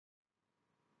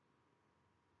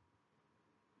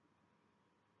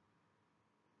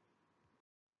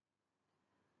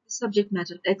Subject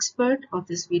matter expert of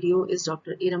this video is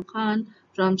Dr. Aerum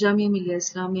from Jamia Millia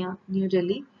Islamia, New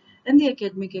Delhi, and the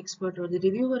academic expert or the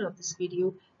reviewer of this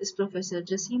video is Professor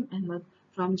Jasim Ahmed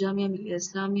from Jamia Millia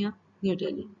Islamia, New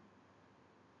Delhi.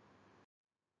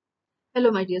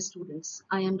 Hello, my dear students.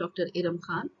 I am Dr.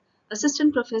 Aerum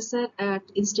Assistant Professor at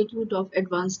Institute of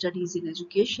Advanced Studies in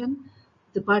Education,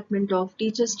 Department of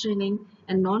Teachers Training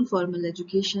and Non-Formal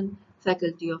Education,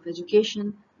 Faculty of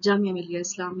Education, Jamia Millia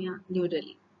Islamia, New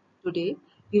Delhi. Today,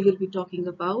 we will be talking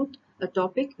about a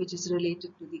topic which is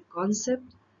related to the concept,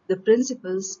 the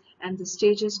principles, and the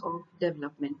stages of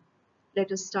development.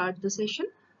 Let us start the session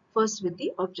first with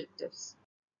the objectives.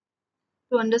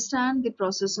 To understand the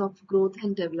process of growth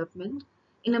and development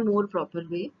in a more proper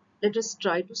way, let us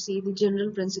try to see the general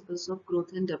principles of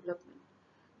growth and development.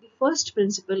 The first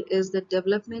principle is that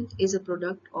development is a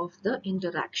product of the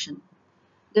interaction.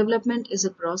 Development is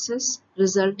a process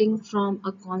resulting from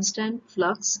a constant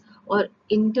flux or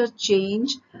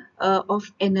interchange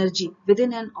of energy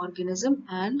within an organism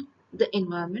and the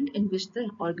environment in which the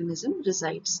organism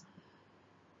resides.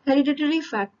 Hereditary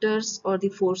factors or the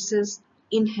forces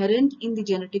inherent in the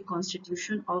genetic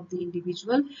constitution of the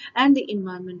individual and the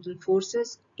environmental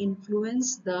forces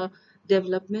influence the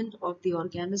development of the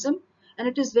organism, and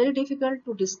it is very difficult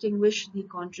to distinguish the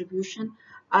contribution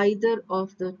either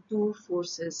of the two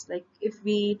forces. Like if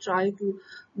we try to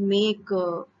make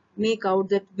out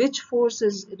that which force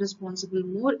is responsible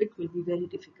more, it will be very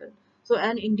difficult. So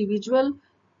an individual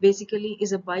basically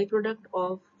is a byproduct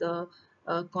of the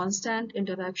constant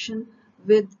interaction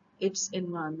with its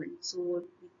environment. So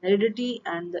heredity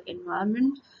and the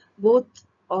environment, both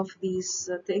of these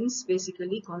things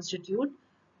basically constitute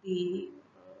the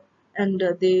and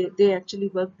they actually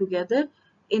work together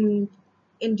in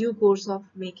due course of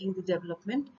making the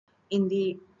development in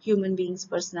the human being's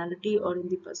personality or in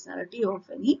the personality of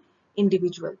any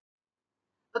individual.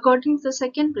 According to the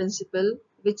second principle,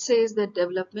 which says that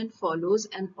development follows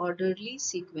an orderly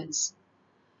sequence.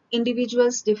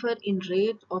 Individuals differ in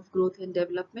rate of growth and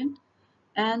development,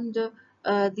 and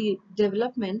the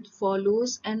development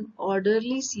follows an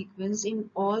orderly sequence in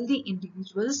all the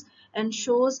individuals and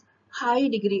shows high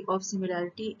degree of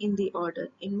similarity in the order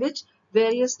in which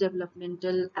various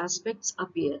developmental aspects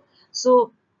appear.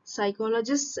 So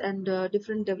psychologists and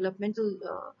different developmental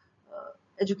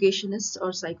educationists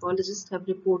or psychologists have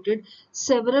reported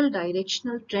several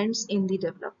directional trends in the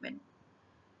development.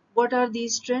 What are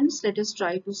these trends? Let us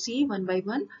try to see one by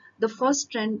one. The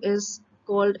first trend is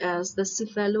called as the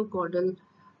cephalocaudal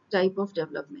type of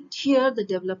development. Here the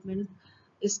development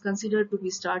is considered to be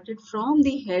started from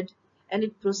the head and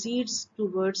it proceeds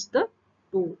towards the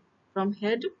toe, from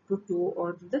head to toe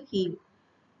or to the heel.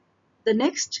 The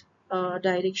next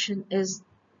direction is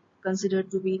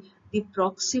considered to be the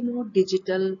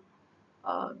proximo-digital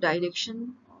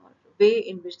direction or way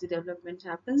in which the development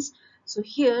happens. So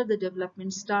here the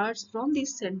development starts from the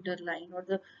center line or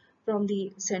the from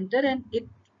the center, and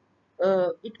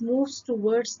it moves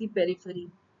towards the periphery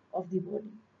of the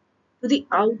body, to the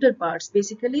outer parts,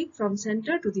 basically from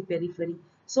center to the periphery.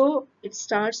 So it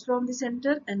starts from the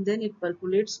center and then it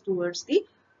percolates towards the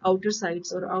outer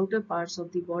sides or outer parts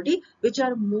of the body, which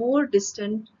are more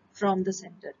distant from the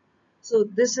center. So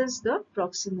this is the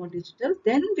proximo-digital.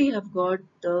 Then we have got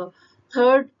the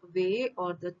third way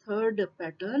or the third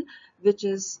pattern, which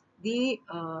is the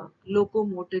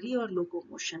locomotory or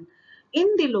locomotion.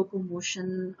 In the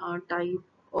locomotion type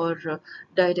or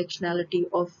directionality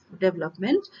of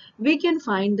development, we can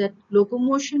find that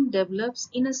locomotion develops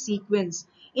in a sequence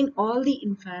in all the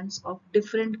infants of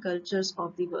different cultures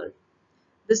of the world.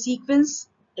 The sequence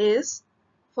is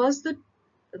first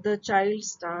the child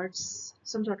starts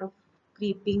some sort of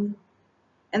creeping,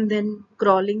 and then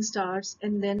crawling starts,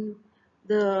 and then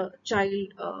the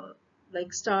child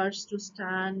like starts to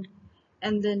stand,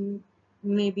 and then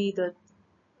maybe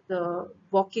the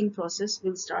walking process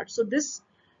will start. So this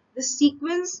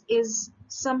sequence is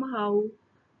somehow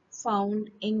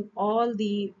found in all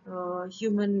the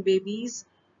human babies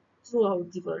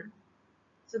throughout the world.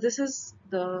 So this is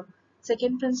the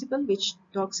second principle, which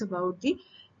talks about the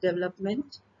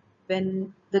development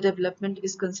when the development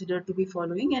is considered to be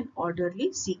following an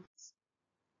orderly sequence.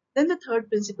 Then the third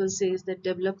principle says that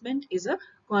development is a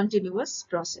continuous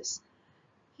process.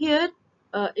 Here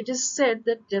it is said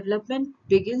that development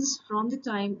begins from the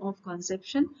time of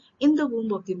conception in the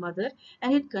womb of the mother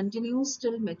and it continues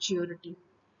till maturity.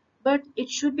 But it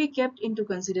should be kept into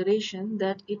consideration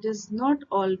that it is not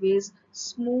always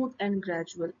smooth and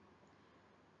gradual.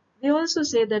 We also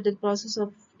say that the process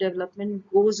of development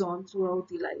goes on throughout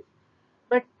the life.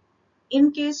 But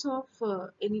in case of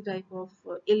any type of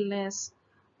illness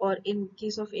or in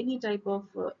case of any type of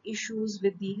issues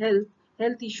with the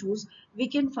health issues, we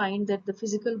can find that the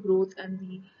physical growth and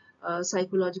the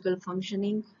psychological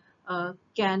functioning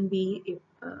can be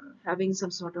having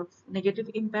some sort of negative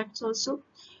impacts also.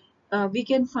 We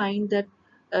can find that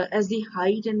as the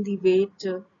height and the weight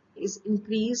is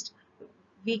increased,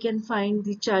 we can find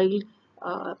the child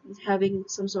having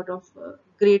some sort of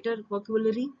greater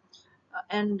vocabulary,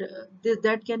 and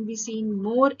that can be seen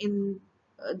more in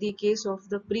the case of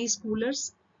the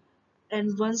preschoolers.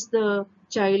 And once the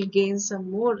child gains some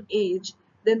more age,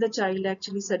 then the child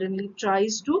actually suddenly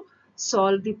tries to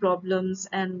solve the problems,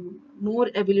 and more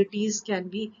abilities can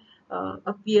be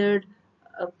appeared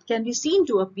can be seen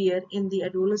to appear in the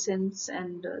adolescents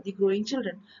and the growing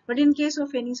children. But in case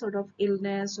of any sort of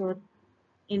illness or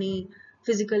any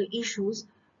physical issues,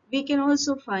 we can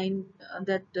also find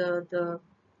that the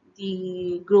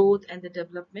growth and the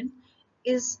development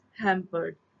is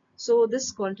hampered. So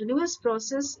this continuous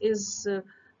process is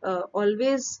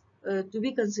always to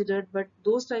be considered, but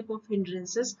those type of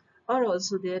hindrances are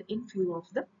also there in few of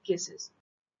the cases.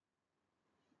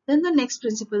 Then the next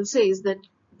principle says that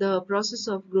the process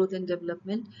of growth and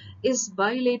development is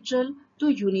bilateral to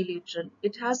unilateral.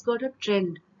 It has got a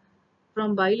trend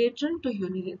from bilateral to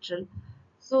unilateral.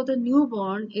 So the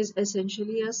newborn is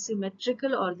essentially a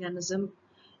symmetrical organism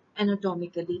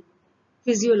anatomically,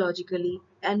 physiologically,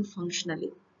 and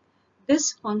functionally.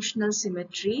 This functional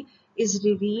symmetry is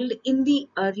revealed in the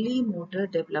early motor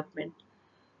development.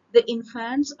 The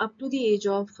infants up to the age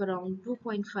of around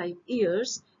 2.5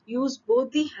 years use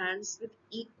both the hands with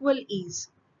equal ease.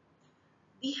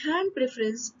 The hand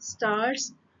preference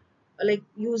starts like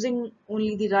using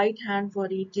only the right hand for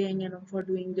eating and for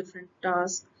doing different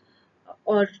tasks,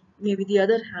 or maybe the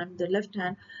other hand, the left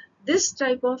hand. This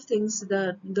type of things,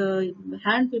 the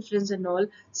hand preference and all,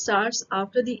 starts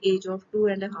after the age of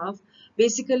 2.5.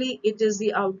 Basically it is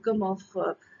the outcome of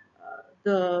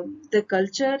the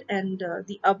culture and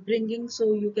the upbringing.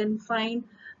 So you can find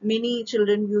many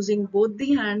children using both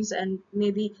the hands, and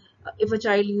maybe if a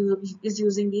child is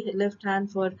using the left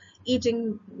hand for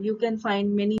eating, you can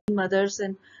find many mothers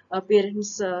and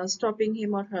parents stopping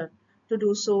him or her to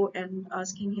do so and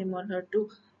asking him or her to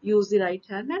use the right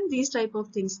hand. And these type of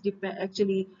things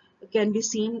actually can be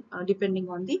seen depending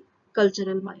on the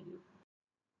cultural milieu.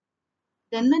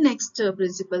 Then the next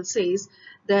principle says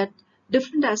that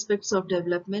different aspects of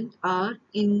development are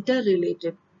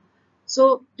interrelated.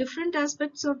 So different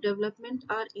aspects of development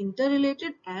are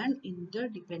interrelated and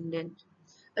interdependent.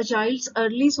 A child's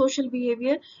early social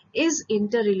behavior is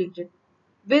interrelated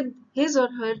with his or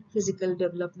her physical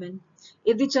development.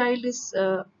 If the child is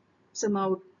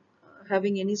somehow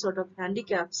having any sort of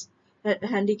handicapsy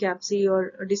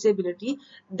or disability,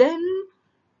 then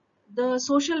the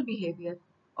social behavior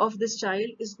of this child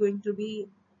is going to be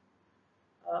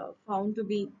found to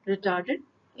be retarded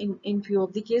in few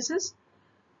of the cases.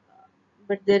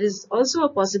 But there is also a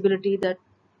possibility that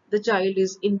the child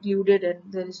is included and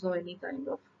there is no any kind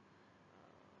of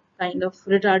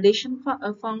retardation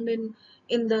found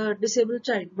in the disabled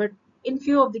child. But in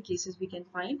few of the cases we can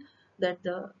find that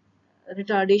the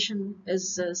retardation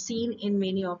is seen in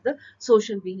many of the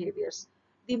social behaviors.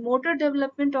 The motor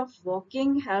development of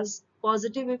walking has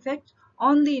positive effect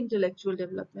on the intellectual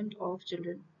development of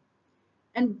children.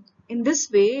 And in this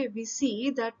way, we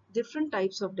see that different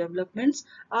types of developments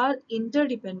are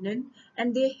interdependent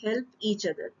and they help each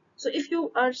other. So if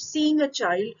you are seeing a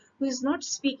child who is not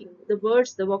speaking, the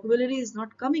words, the vocabulary is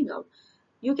not coming out,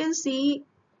 you can see,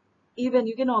 even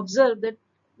you can observe that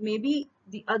maybe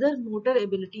the other motor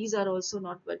abilities are also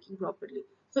not working properly.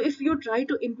 So if you try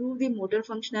to improve the motor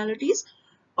functionalities,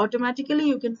 automatically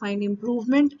you can find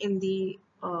improvement in the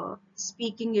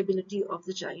speaking ability of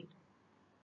the child.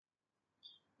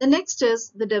 The next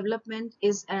is the development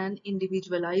is an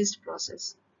individualized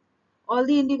process. All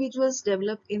the individuals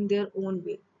develop in their own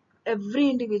way. Every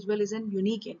individual is a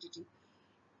unique entity.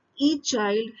 Each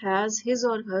child has his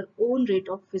or her own rate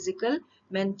of physical,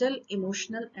 mental,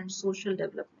 emotional, and social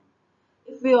development.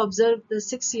 If we observe the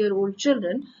 6-year-old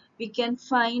children, we can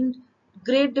find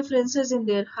great differences in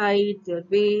their height, their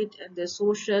weight, and their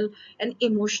social and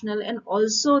emotional, and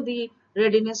also the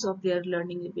readiness of their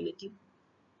learning ability.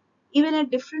 Even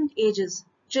at different ages,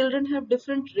 children have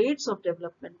different rates of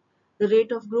development. The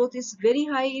rate of growth is very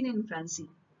high in infancy,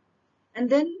 and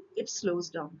then it slows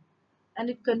down, and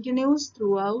it continues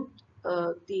throughout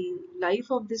the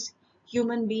life of this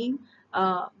human being.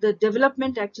 The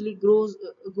development actually goes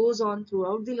on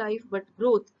throughout the life, but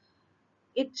growth,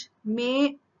 it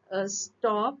may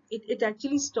stop. It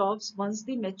actually stops once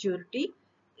the maturity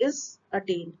is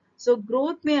attained. So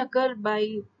growth may occur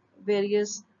by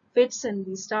various fits and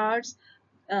the starts,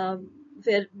 um,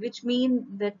 which mean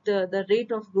that the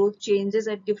rate of growth changes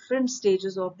at different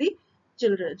stages of the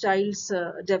child's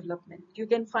development. You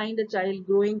can find a child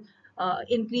growing,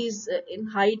 increase in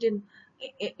height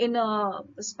in a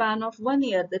span of 1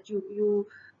 year, that you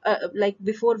like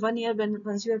before 1 year, when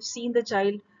once you have seen the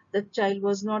child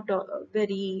was not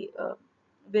very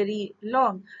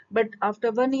long, but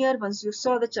after 1 year, once you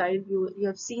saw the child, you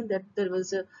have seen that there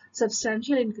was a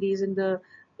substantial increase in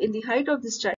the height of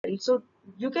this child. So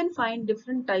you can find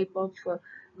different type of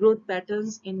growth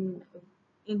patterns in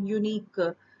unique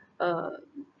uh,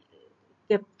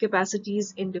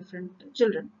 capacities in different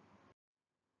children.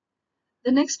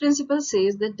 The next principle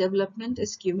says that development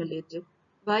is cumulative.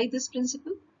 Why this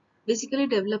principle? Basically,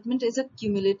 development is a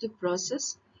cumulative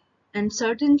process, and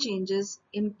certain changes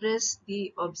impress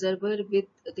the observer with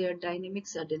their dynamic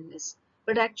suddenness.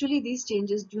 But actually, these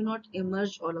changes do not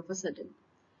emerge all of a sudden.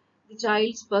 The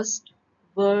child's first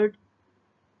word,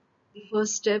 the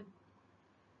first step,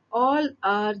 all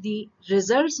are the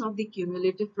results of the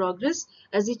cumulative progress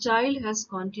as the child has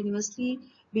continuously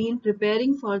been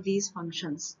preparing for these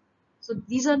functions. So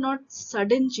these are not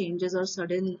sudden changes or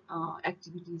sudden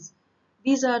activities.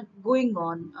 These are going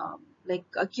on, like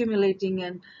accumulating,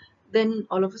 and then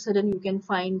all of a sudden you can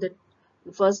find that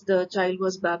first the child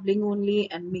was babbling only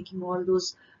and making all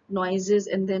those noises,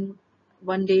 and then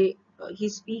one day he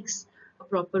speaks a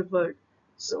proper word.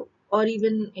 So, or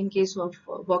even in case of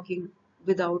walking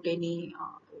without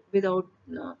without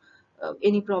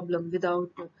any problem, without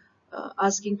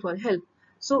asking for help.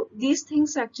 So these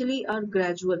things actually are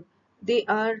gradual. They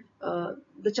are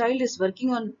the child is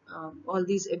working on all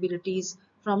these abilities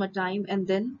from a time, and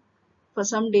then for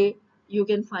some day you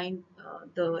can find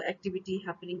the activity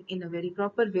happening in a very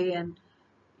proper way, and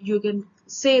you can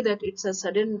say that it's a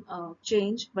sudden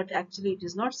change, but actually it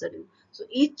is not sudden. So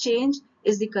each change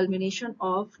is the culmination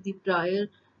of the prior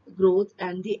growth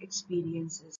and the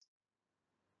experiences.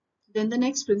 Then the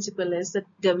next principle is that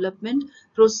development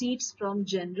proceeds from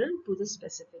general to the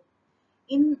specific.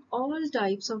 In all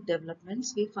types of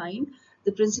developments, we find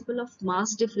the principle of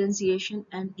mass differentiation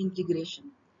and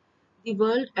integration. The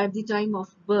world at the time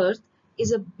of birth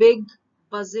is a big,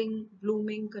 buzzing,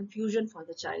 blooming confusion for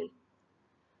the child.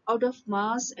 Out of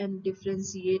mass and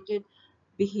differentiated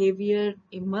behavior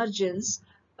emergence,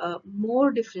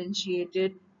 more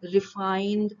differentiated,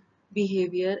 refined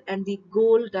behavior, and the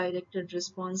goal directed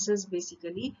responses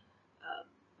basically uh,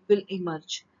 will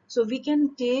emerge. So we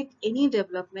can take any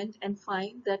development and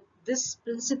find that this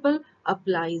principle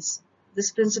applies.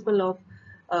 This principle of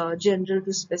general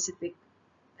to specific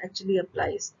actually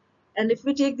applies. And if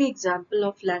we take the example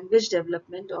of language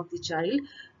development of the child,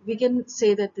 we can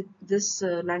say that this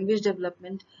language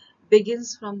development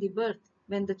begins from the birth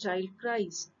when the child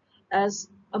cries as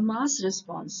a mass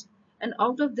response. And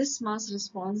out of this mass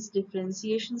response,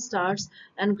 differentiation starts,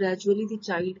 and gradually the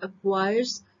child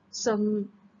acquires some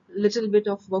little bit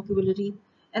of vocabulary,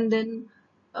 and then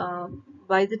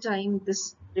by the time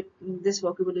this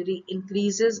vocabulary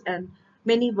increases and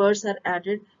many words are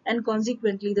added, and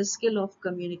consequently the skill of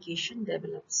communication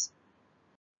develops.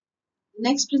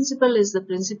 Next principle is the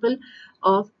principle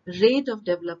of rate of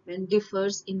development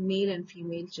differs in male and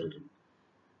female children.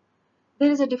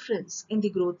 There is a difference in the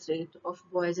growth rate of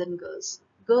boys and girls.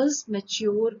 Girls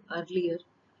mature earlier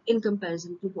in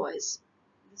comparison to boys.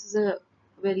 This is a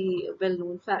very well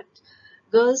known fact.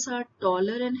 Girls are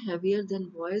taller and heavier than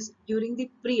boys during the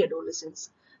pre adolescence,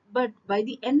 but by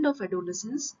the end of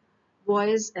adolescence,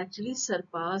 boys actually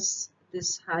surpass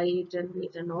this height and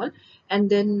weight and all.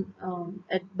 And then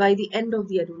by the end of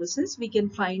the adolescence, we can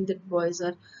find that boys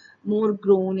are more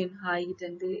grown in height,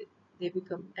 and they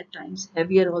become at times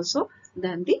heavier also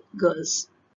than the girls.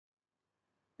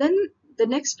 Then the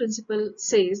next principle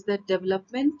says that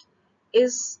development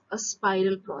is a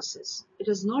spiral process. It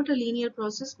is not a linear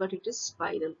process, but it is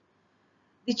spiral.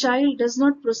 The child does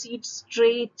not proceed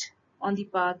straight on the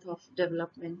path of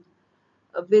development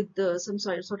with some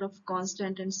sort of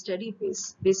constant and steady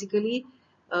pace. Basically,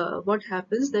 what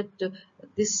happens that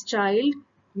this child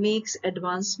makes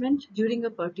advancement during a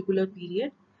particular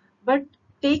period, but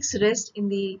takes rest in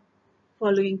the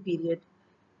following period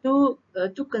to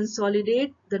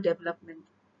consolidate the development.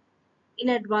 In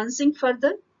advancing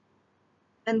further,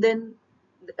 and then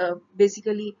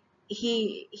basically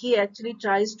he actually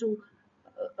tries to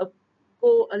uh, uh,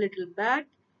 go a little back,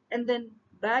 and then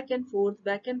back and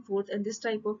forth, and this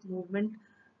type of movement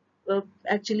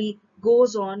actually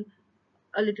goes on.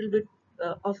 A little bit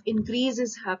of increase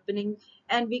is happening,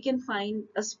 and we can find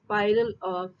a spiral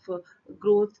of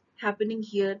growth happening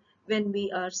here when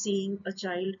we are seeing a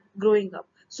child growing up.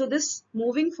 So this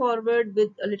moving forward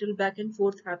with a little back and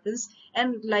forth happens,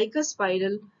 and like a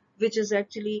spiral, which is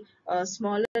actually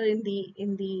smaller in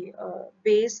the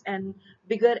base and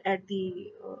bigger at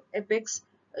the apex,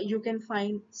 you can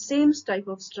find same type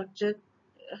of structure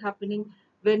happening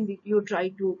when you try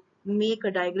to make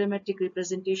a diagrammatic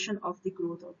representation of the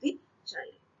growth of the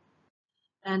child.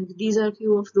 And these are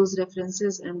few of those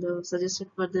references and the suggested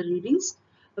further readings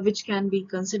which can be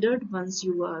considered once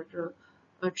you are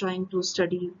trying to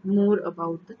study more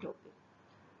about the topic.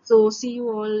 So see you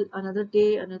all another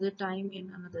day, another time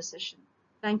in another session.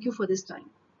 Thank you for this time.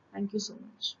 Thank you so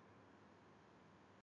much.